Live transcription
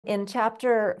In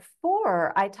chapter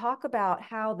 4, I talk about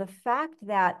how the fact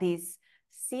that these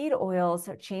seed oils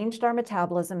have changed our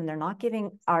metabolism and they're not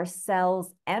giving our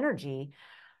cells energy.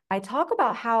 I talk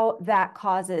about how that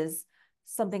causes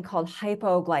something called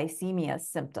hypoglycemia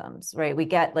symptoms, right? We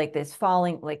get like this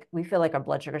falling, like we feel like our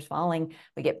blood sugar's falling,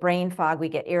 we get brain fog, we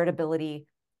get irritability,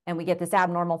 and we get this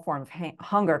abnormal form of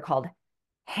hunger called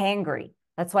hangry.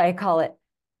 That's why I call it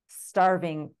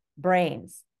starving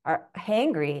brains. Our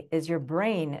hangry is your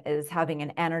brain is having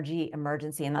an energy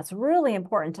emergency. And that's really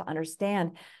important to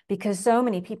understand because so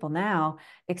many people now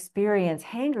experience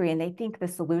hangry and they think the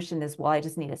solution is, well, I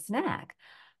just need a snack.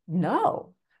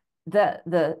 No,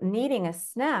 the needing a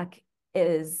snack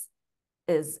is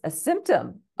a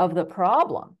symptom of the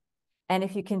problem. And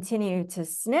if you continue to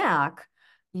snack,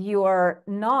 you're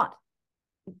not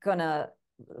going to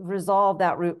resolve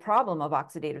that root problem of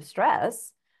oxidative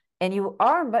stress. And you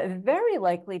are very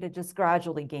likely to just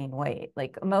gradually gain weight.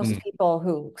 Like most people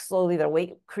who slowly their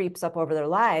weight creeps up over their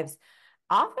lives,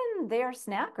 often they are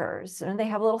snackers and they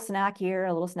have a little snack here,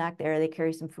 a little snack there. They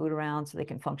carry some food around so they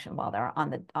can function while they're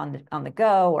on the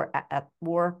go or at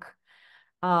work.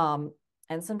 And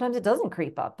sometimes it doesn't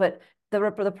creep up. But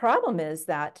the problem is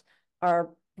that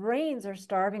our brains are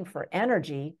starving for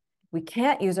energy. We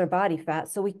can't use our body fat,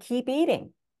 so we keep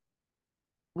eating.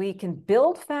 We can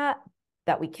build fat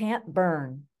that we can't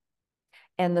burn.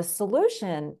 And the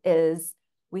solution is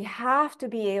we have to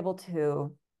be able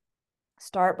to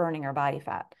start burning our body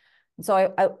fat. And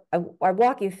so I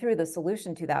walk you through the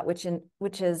solution to that,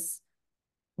 which is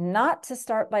not to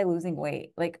start by losing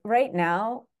weight. Like right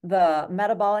now, the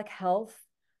metabolic health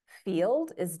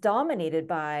field is dominated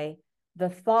by the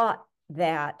thought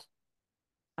that,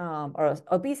 or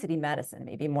obesity medicine,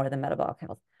 maybe more than metabolic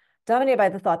health, dominated by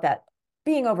the thought that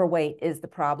being overweight is the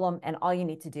problem and all you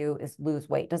need to do is lose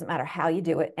weight. Doesn't matter how you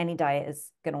do it, any diet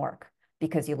is going to work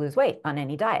because you lose weight on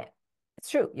any diet. It's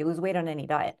true, you lose weight on any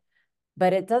diet,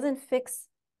 but it doesn't fix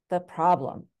the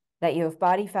problem that you have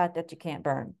body fat that you can't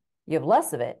burn. You have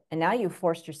less of it, and now you've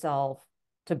forced yourself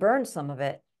to burn some of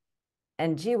it.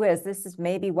 And gee whiz, this is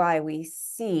maybe why we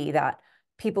see that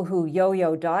people who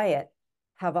yo-yo diet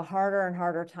have a harder and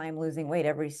harder time losing weight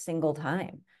every single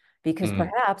time because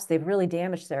perhaps they've really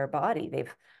damaged their body.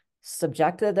 They've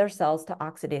subjected their cells to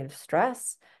oxidative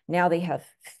stress. Now they have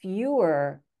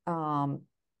fewer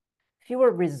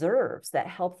reserves that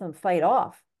help them fight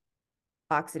off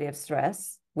oxidative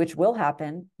stress, which will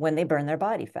happen when they burn their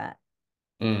body fat.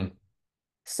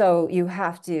 So you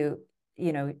have to,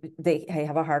 they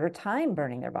have a harder time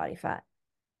burning their body fat.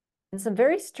 And some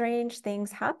very strange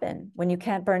things happen when you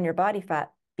can't burn your body fat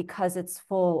because it's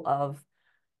full of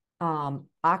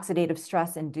oxidative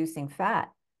stress inducing fat.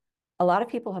 A lot of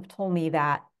people have told me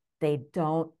that they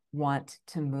don't want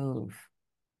to move,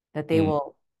 that they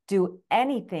will do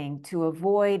anything to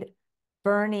avoid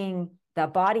burning the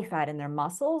body fat in their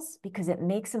muscles because it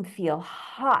makes them feel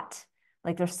hot,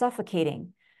 like they're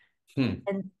suffocating.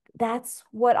 And that's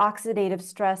what oxidative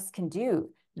stress can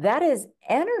do. That is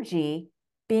energy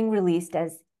being released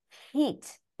as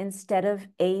heat instead of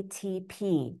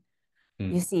ATP.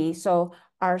 You see, so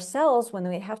our cells, when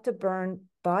they have to burn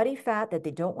body fat that they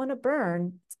don't want to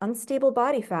burn, it's unstable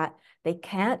body fat, they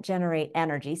can't generate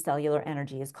energy. Cellular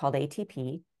energy is called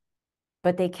ATP,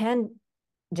 but they can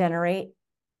generate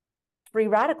free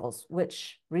radicals,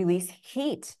 which release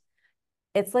heat.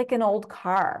 It's like an old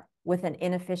car with an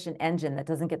inefficient engine that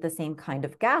doesn't get the same kind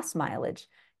of gas mileage.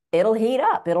 It'll heat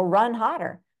up, it'll run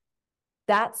hotter.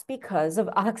 That's because of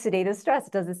oxidative stress.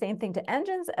 It does the same thing to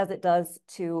engines as it does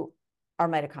to our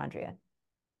mitochondria.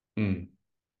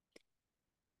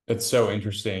 It's so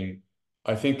interesting.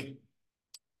 I think,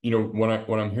 when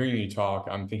I'm hearing you talk,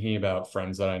 I'm thinking about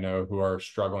friends that I know who are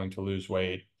struggling to lose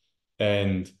weight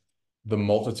and the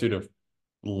multitude of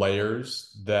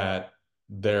layers that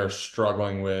they're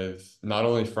struggling with, not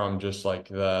only from just like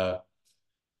the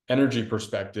energy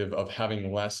perspective of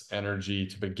having less energy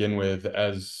to begin with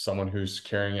as someone who's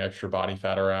carrying extra body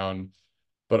fat around,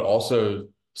 but also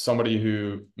somebody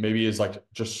who maybe is like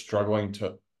just struggling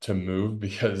to move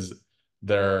because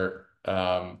they're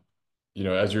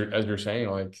as you're saying,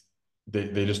 like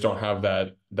they just don't have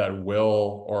that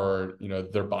will, or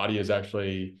their body is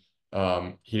actually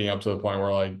heating up to the point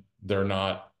where like they're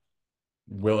not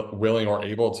willing or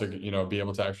able to be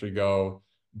able to actually go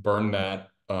burn that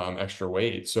extra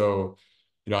weight. So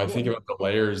I think about the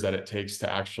layers that it takes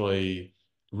to actually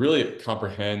really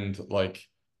comprehend like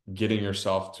getting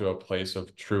yourself to a place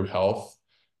of true health.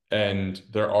 And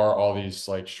there are all these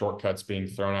like shortcuts being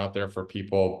thrown out there for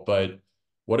people, but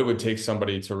what it would take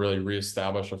somebody to really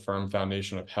reestablish a firm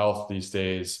foundation of health these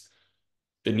days,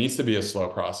 it needs to be a slow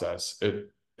process.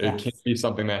 It can't Yes. be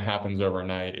something that happens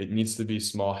overnight. It needs to be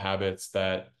small habits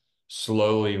that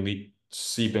slowly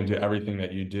seep into everything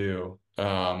that you do.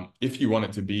 If you want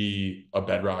it to be a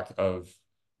bedrock of,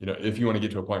 if you want to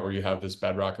get to a point where you have this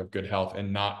bedrock of good health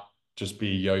and not just be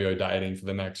yo-yo dieting for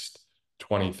the next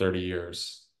 20, 30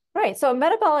 years. Right. So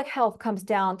metabolic health comes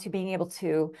down to being able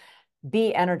to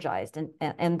be energized.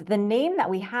 And the name that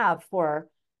we have for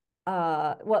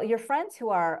well, your friends who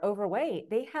are overweight,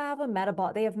 they have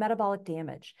metabolic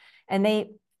damage. And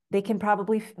they can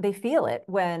probably they feel it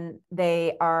when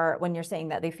you're saying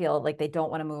that they feel like they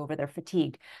don't want to move or they're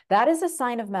fatigued. That is a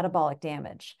sign of metabolic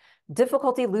damage.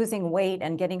 Difficulty losing weight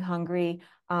and getting hungry,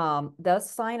 that's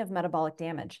a sign of metabolic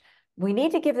damage. We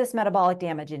need to give this metabolic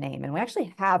damage a name, and we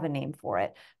actually have a name for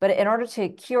it. But in order to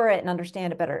cure it and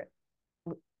understand it better,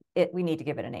 we need to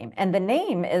give it a name. And the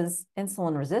name is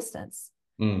insulin resistance.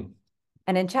 Mm,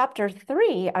 And in chapter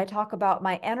 3, I talk about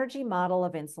my energy model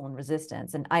of insulin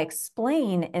resistance. And I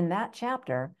explain in that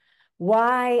chapter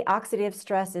why oxidative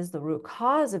stress is the root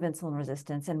cause of insulin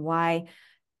resistance and why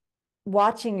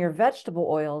watching your vegetable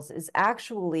oils is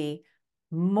actually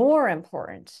more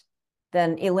important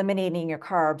than eliminating your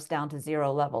carbs down to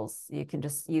 0 levels. You can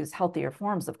just use healthier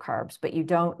forms of carbs, but you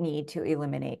don't need to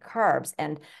eliminate carbs.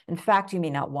 And in fact, you may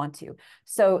not want to.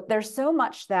 So there's so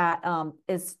much that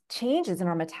is changes in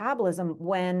our metabolism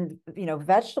when,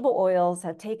 vegetable oils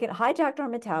have hijacked our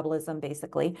metabolism,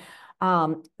 basically.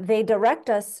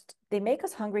 They make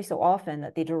us hungry so often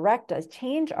that they direct us,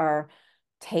 change our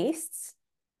tastes.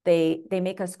 They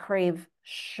make us crave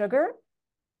sugar.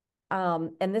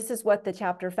 And this is what the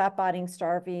chapter Fat Body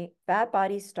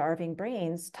Starving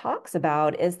Brains talks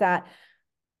about, is that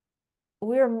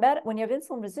when you have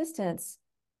insulin resistance,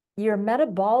 you're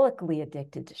metabolically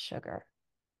addicted to sugar.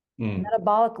 mm,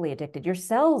 Metabolically addicted. Your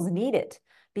cells need it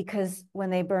because when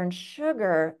they burn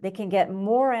sugar, they can get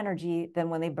more energy than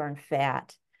when they burn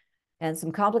fat. And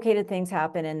some complicated things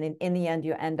happen, and in the end,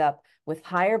 you end up with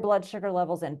higher blood sugar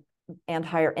levels and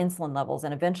higher insulin levels.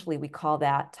 And eventually we call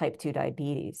that type 2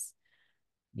 diabetes.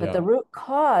 But the yeah. root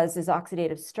cause is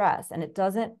oxidative stress, and it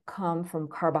doesn't come from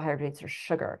carbohydrates or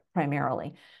sugar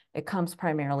primarily. It comes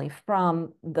primarily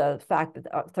from the fact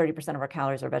that 30% of our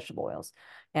calories are vegetable oils,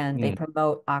 and they Mm.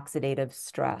 promote oxidative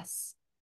stress.